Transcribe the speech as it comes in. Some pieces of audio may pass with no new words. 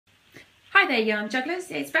there yarn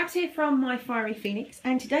jugglers, it's Babs here from My Fiery Phoenix,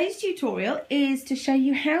 and today's tutorial is to show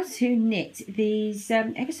you how to knit these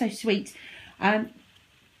ever so sweet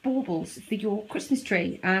baubles for your Christmas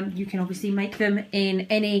tree. You can obviously make them in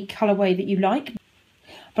any colourway that you like,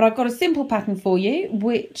 but I've got a simple pattern for you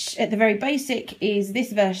which at the very basic is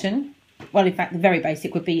this version. Well, in fact the very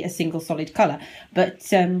basic would be a single solid colour, but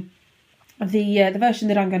the version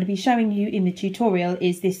that I'm going to be showing you in the tutorial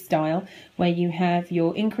is this style, where you have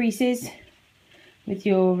your increases with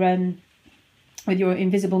your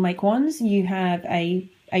invisible make ones. You have a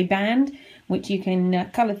band which you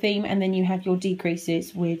can colour theme, and then you have your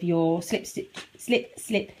decreases with your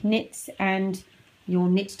slip knits and your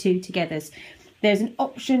knit two togethers. There's an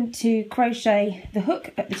option to crochet the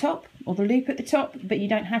hook at the top or the loop at the top, but you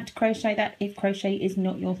don't have to crochet that if crochet is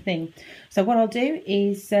not your thing. So what I'll do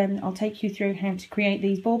is I'll take you through how to create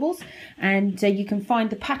these baubles, and you can find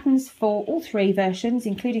the patterns for all three versions,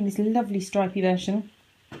 including this lovely stripy version,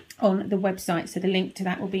 on the website. So the link to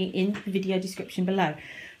that will be in the video description below.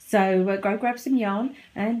 So go grab some yarn,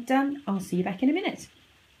 and I'll see you back in a minute.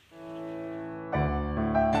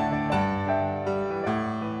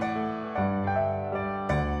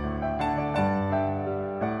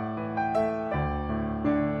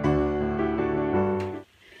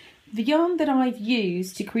 The yarn that I've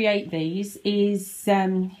used to create these is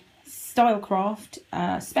Stylecraft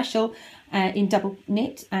Special in double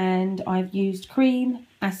knit, and I've used Cream,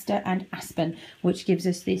 Aster and Aspen, which gives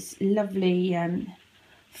us this lovely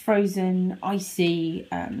frozen icy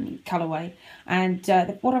colourway. And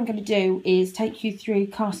what I'm going to do is take you through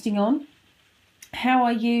casting on, how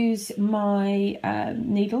I use my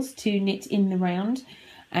needles to knit in the round,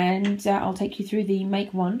 and I'll take you through the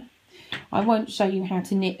make one. I won't show you how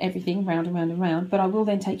to knit everything round and round and round, but I will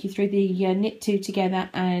then take you through the knit two together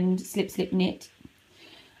and slip knit,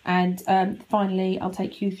 and finally I'll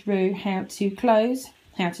take you through how to close,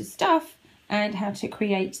 how to stuff, and how to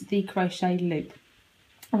create the crochet loop,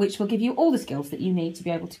 which will give you all the skills that you need to be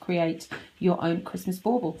able to create your own Christmas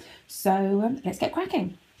bauble. So let's get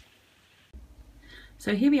cracking.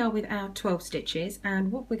 So here we are with our 12 stitches,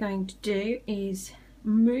 and what we're going to do is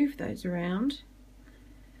move those around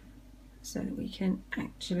so that we can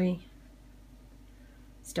actually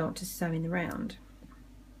start to sew in the round.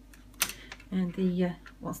 And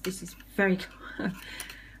whilst this is very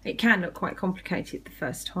it can look quite complicated the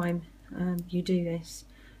first time you do this,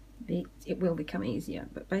 it will become easier.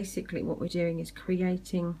 But basically what we're doing is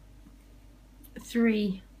creating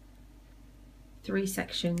three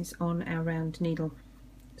sections on our round needle.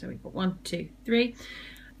 So we've got 1, 2, 3.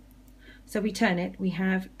 So we turn it, we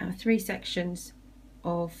have our 3 sections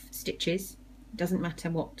of stitches. It doesn't matter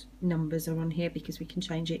what numbers are on here because we can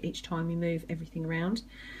change it each time we move everything around.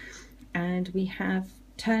 And we have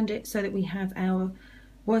turned it so that we have our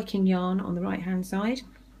working yarn on the right hand side,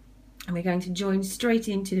 and we're going to join straight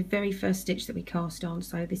into the very first stitch that we cast on.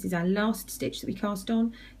 So this is our last stitch that we cast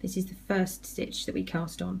on, this is the first stitch that we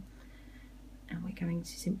cast on, and we're going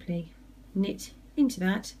to simply knit into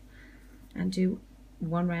that and do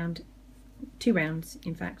 1 round, 2 rounds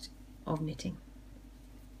in fact, of knitting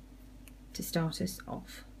to start us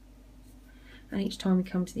off. And each time we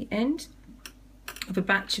come to the end of a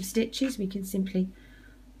batch of stitches, we can simply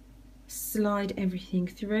slide everything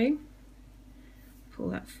through, pull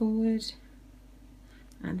that forward,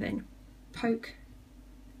 and then poke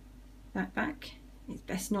that back. It's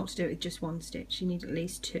best not to do it with just 1 stitch, you need at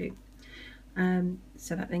least 2.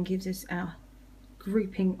 So that then gives us our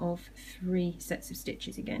grouping of 3 sets of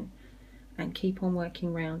stitches again, and keep on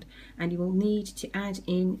working round. And you will need to add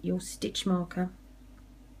in your stitch marker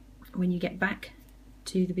when you get back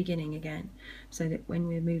to the beginning again, so that when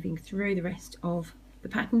we're moving through the rest of the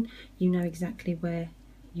pattern, you know exactly where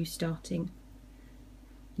you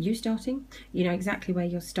know exactly where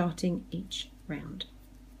you're starting each round.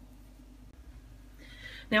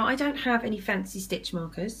 Now I don't have any fancy stitch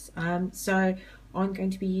markers, so I'm going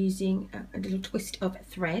to be using a little twist of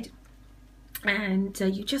thread. And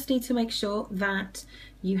you just need to make sure that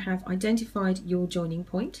you have identified your joining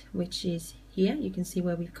point, which is here. You can see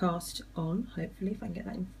where we've cast on, hopefully if I can get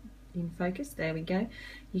that in focus, there we go.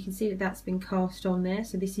 You can see that that's been cast on there,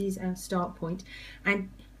 so this is our start point. And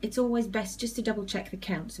it's always best just to double check the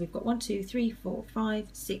count. So we've got 1, 2, 3, 4, 5,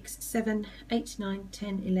 6, 7, 8, 9,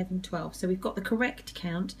 10, 11, 12. So we've got the correct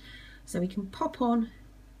count, so we can pop on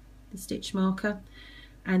the stitch marker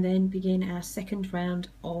and then begin our second round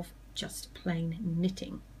of just plain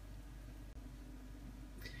knitting.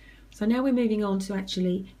 So now we're moving on to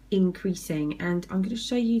actually increasing, and I'm going to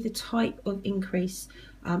show you the type of increase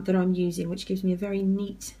that I'm using, which gives me a very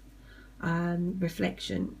neat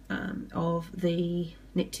reflection of the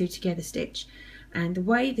knit two together stitch. And the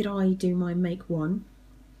way that I do my make one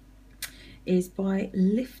is by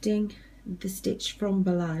lifting the stitch from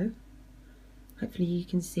below. Hopefully you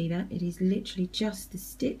can see that it is literally just the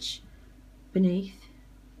stitch beneath,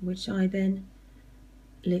 which I then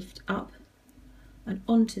lift up and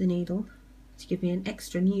onto the needle to give me an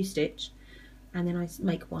extra new stitch, and then I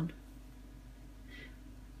make one,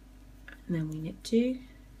 and then we knit two,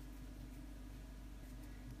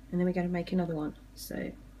 and then we're going to make another one.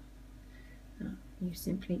 So you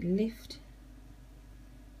simply lift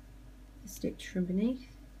the stitch from beneath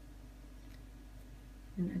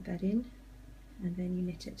and add that in, and then you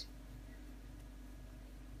knit it.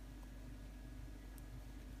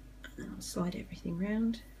 And then I'll slide everything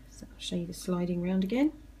round. So I'll show you the sliding round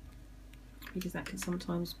again, because that can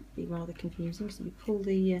sometimes be rather confusing. So you pull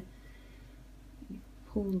the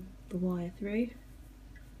wire through,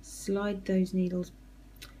 slide those needles,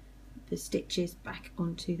 the stitches back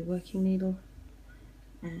onto the working needle,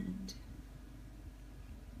 and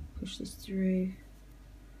push this through,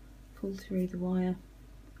 pull through the wire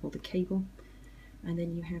or the cable, and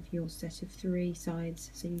then you have your set of 3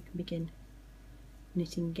 sides, so you can begin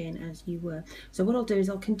knitting again as you were. So what I'll do is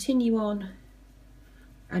I'll continue on,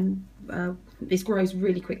 and this grows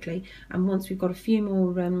really quickly, and once we've got a few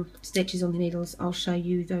more stitches on the needles, I'll show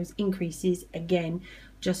you those increases again,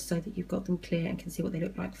 just so that you've got them clear and can see what they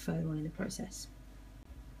look like further on in the process.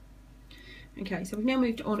 Okay, so we've now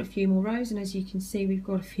moved on a few more rows, and as you can see we've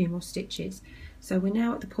got a few more stitches. So we're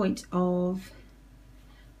now at the point of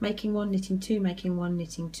making one, knitting two, making one,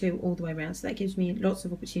 knitting two, all the way around. So that gives me lots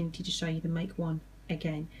of opportunity to show you the make one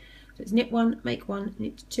again. So it's knit one, make one,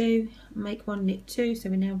 knit two, make one, knit two. So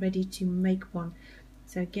we're now ready to make one.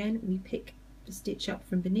 So again, we pick the stitch up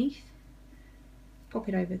from beneath, pop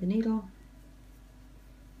it over the needle,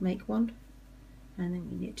 make one, and then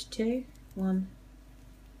we knit two, one,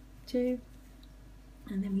 two,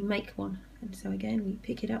 and then we make one. And so again, we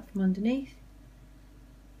pick it up from underneath,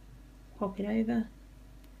 pop it over.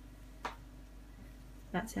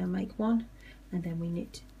 That's our make one, and then we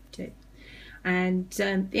knit two. And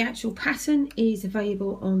the actual pattern is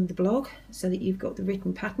available on the blog, so that you've got the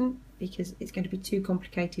written pattern, because it's going to be too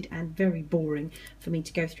complicated and very boring for me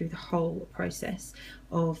to go through the whole process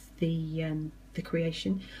of the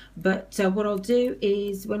creation. But what I'll do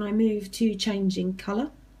is, when I move to changing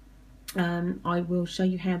colour, I will show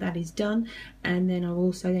you how that is done, and then I'll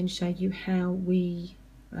also then show you how we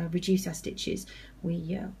reduce our stitches.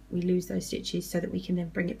 We lose those stitches so that we can then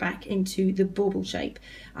bring it back into the bauble shape.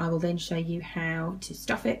 I will then show you how to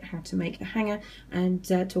stuff it, how to make the hanger, and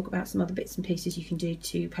talk about some other bits and pieces you can do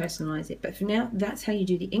to personalise it. But for now, that's how you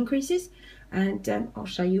do the increases, and I'll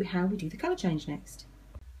show you how we do the colour change next.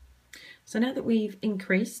 So now that we've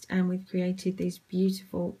increased and we've created these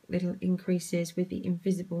beautiful little increases with the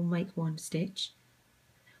invisible make one stitch,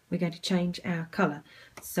 we're going to change our colour.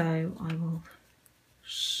 So I will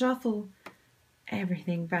shuffle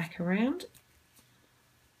everything back around.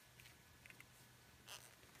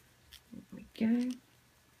 There we go.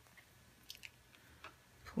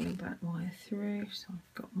 Pull that wire through, so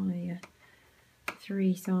I've got my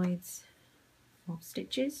 3 sides of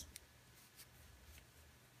stitches.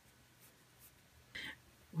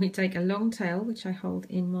 We take a long tail, which I hold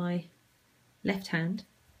in my left hand.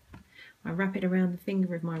 I wrap it around the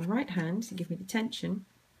finger of my right hand to give me the tension,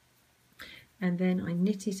 and then I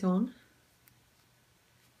knit it on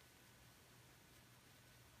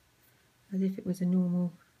as if it was a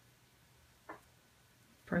normal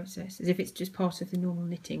process, as if it's just part of the normal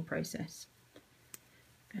knitting process.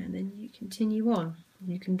 And then you continue on.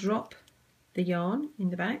 You can drop the yarn in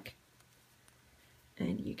the back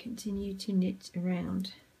and you continue to knit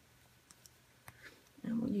around.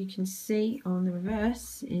 And what you can see on the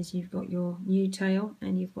reverse is you've got your new tail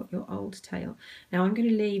and you've got your old tail. Now I'm going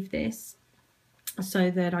to leave this so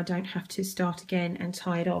that I don't have to start again and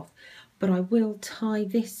tie it off, but I will tie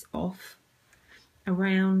this off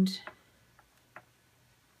around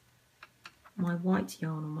my white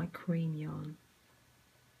yarn or my cream yarn,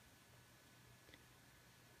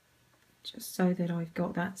 just so that I've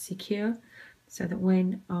got that secure, so that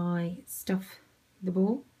when I stuff the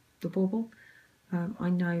bauble, I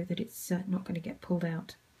know that it's not going to get pulled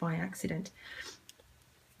out by accident.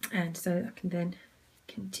 And so I can then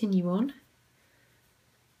continue on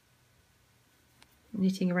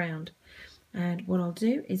knitting around. And what I'll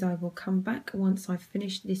do is I will come back once I've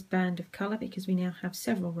finished this band of colour, because we now have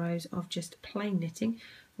several rows of just plain knitting,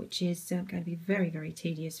 which is going to be very, very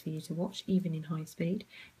tedious for you to watch, even in high speed,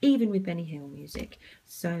 even with Benny Hill music.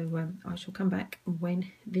 So I shall come back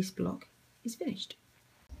when this block is finished.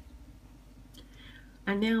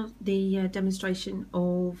 And now the demonstration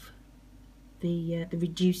of the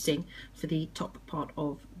reducing for the top part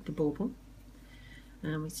of the bauble.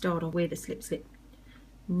 We start off with a slip slip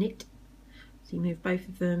knit, so you move both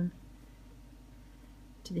of them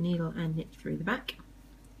to the needle and knit through the back,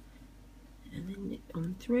 and then knit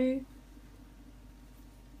on through,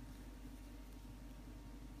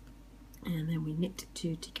 and then we knit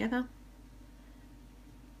two together,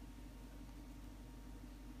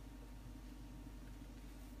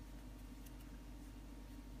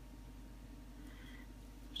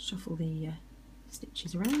 shuffle the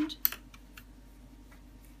stitches around.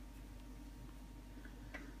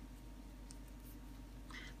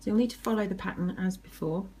 So you'll need to follow the pattern as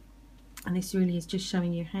before, and this really is just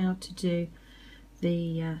showing you how to do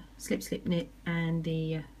the slip slip knit and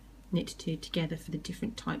the knit two together for the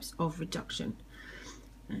different types of reduction.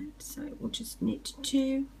 And so we'll just knit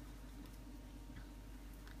two,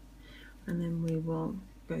 and then we will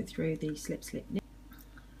go through the slip slip knit.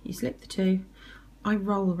 You slip the two, I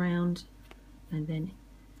roll around and then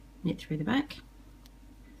knit through the back,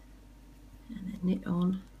 and then knit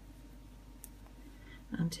on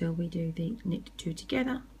until we do the knit two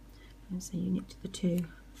together, and so you knit the two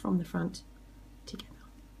from the front together,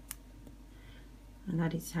 and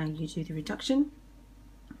that is how you do the reduction.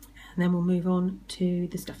 And then we'll move on to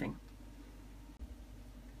the stuffing.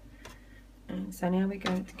 And so now we're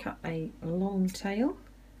going to cut a long tail.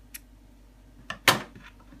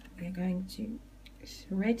 We're going to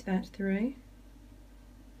thread that through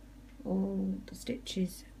all the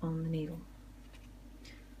stitches on the needle.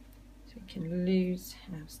 So we can lose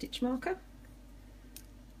our stitch marker,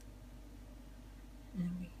 and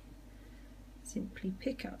we simply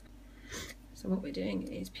pick up. So what we're doing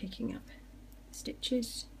is picking up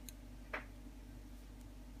stitches,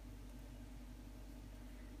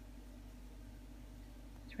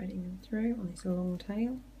 threading them through on this long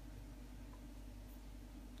tail.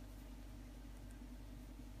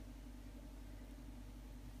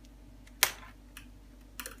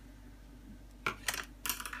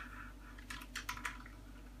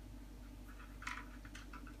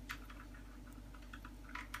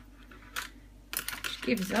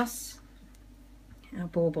 Gives us our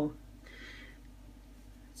bauble.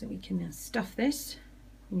 So we can now stuff this.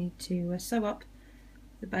 We need to sew up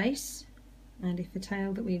the base, and if the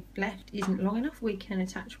tail that we've left isn't long enough, we can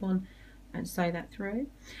attach one and sew that through,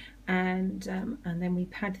 and then we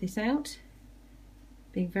pad this out,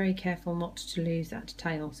 being very careful not to lose that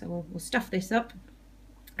tail. So we'll stuff this up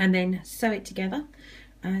and then sew it together,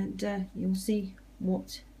 and you'll see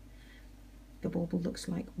what the bauble looks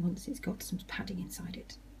like once it's got some padding inside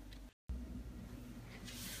it.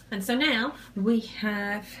 And so now we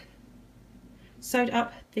have sewed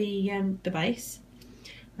up the base,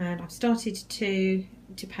 and I've started to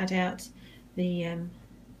pad out the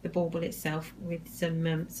bauble itself with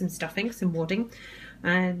some stuffing, some wadding,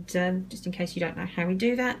 and just in case you don't know how we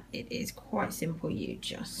do that, it is quite simple. You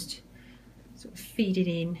just sort of feed it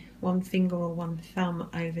in, one finger or one thumb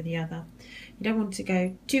over the other. You don't want to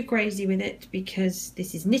go too crazy with it because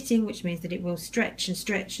this is knitting, which means that it will stretch and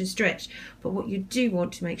stretch and stretch. But what you do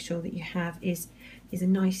want to make sure that you have is a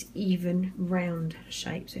nice even round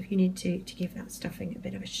shape. So if you need to give that stuffing a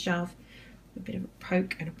bit of a shove, a bit of a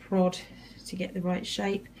poke and a prod to get the right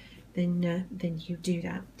shape, then you do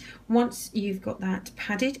that. Once you've got that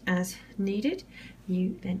padded as needed,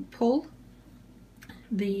 you then pull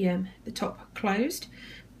the top closed,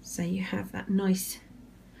 so you have that nice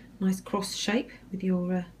cross shape with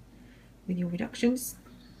your reductions.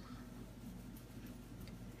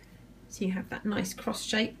 So you have that nice cross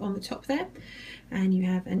shape on the top there, and you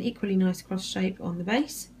have an equally nice cross shape on the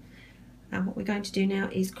base. And what we're going to do now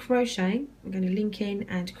is crochet. We're going to link in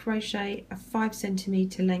and crochet a 5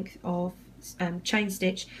 centimetre length of chain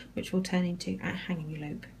stitch, which will turn into a hanging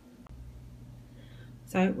loop.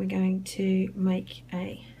 So we're going to make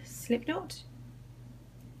a slip knot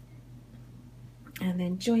and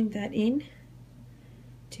then join that in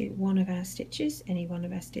to one of our stitches. Any one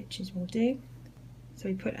of our stitches will do. So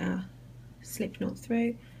we put our slip knot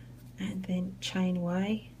through and then chain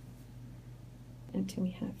away until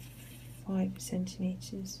we have 5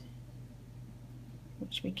 centimetres,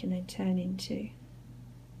 which we can then turn into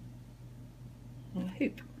a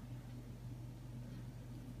hoop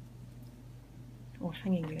or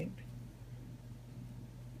hanging loop.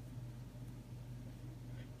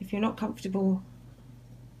 If you're not comfortable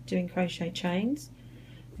doing crochet chains,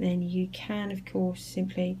 then you can of course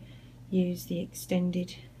simply use the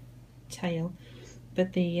extended tail,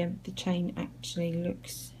 but the chain actually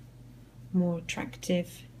looks more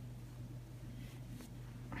attractive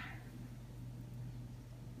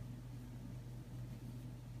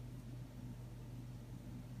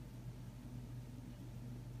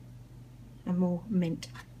and more mint.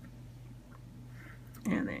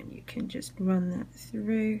 And then you can just run that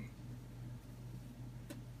through.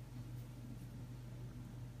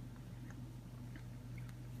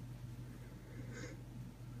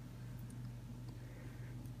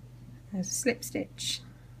 There's a slip stitch.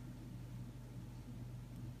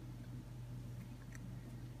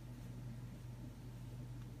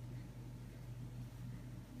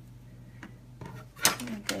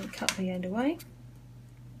 And then cut the end away.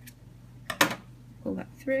 Pull that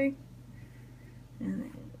through. And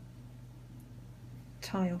then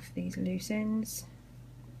tie off these loose ends.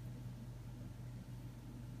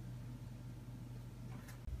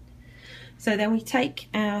 So then we take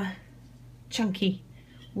our chunky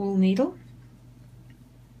wool needle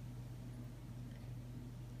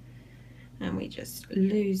and we just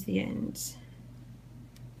lose the ends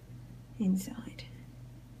inside.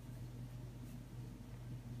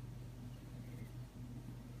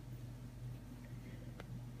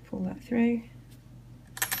 Pull that through,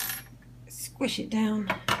 squish it down,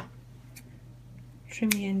 trim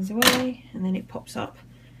the ends away, and then it pops up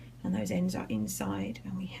and those ends are inside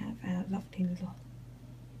and we have our lovely little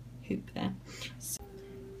hoop there.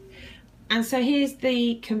 And so here's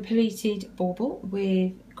the completed bauble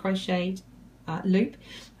with crocheted loop,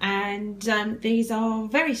 and these are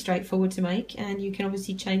very straightforward to make, and you can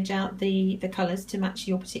obviously change out the colours to match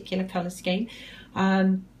your particular colour scheme.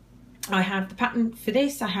 I have the pattern for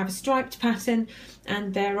this, I have a striped pattern,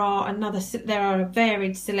 and there are a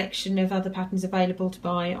varied selection of other patterns available to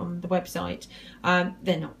buy on the website.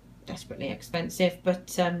 They're not desperately expensive,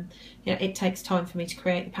 but you know, it takes time for me to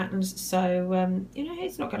create the patterns, so you know,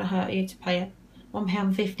 it's not going to hurt you to pay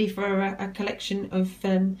 £1.50 for a collection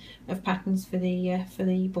of patterns for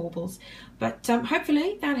the baubles. But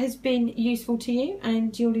hopefully that has been useful to you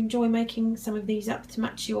and you'll enjoy making some of these up to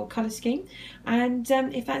match your colour scheme. And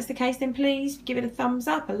if that's the case, then please give it a thumbs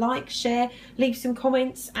up, a like, share, leave some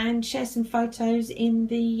comments and share some photos in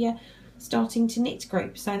the Starting to Knit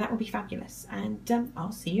group. So that will be fabulous, and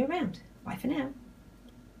I'll see you around. Bye for now.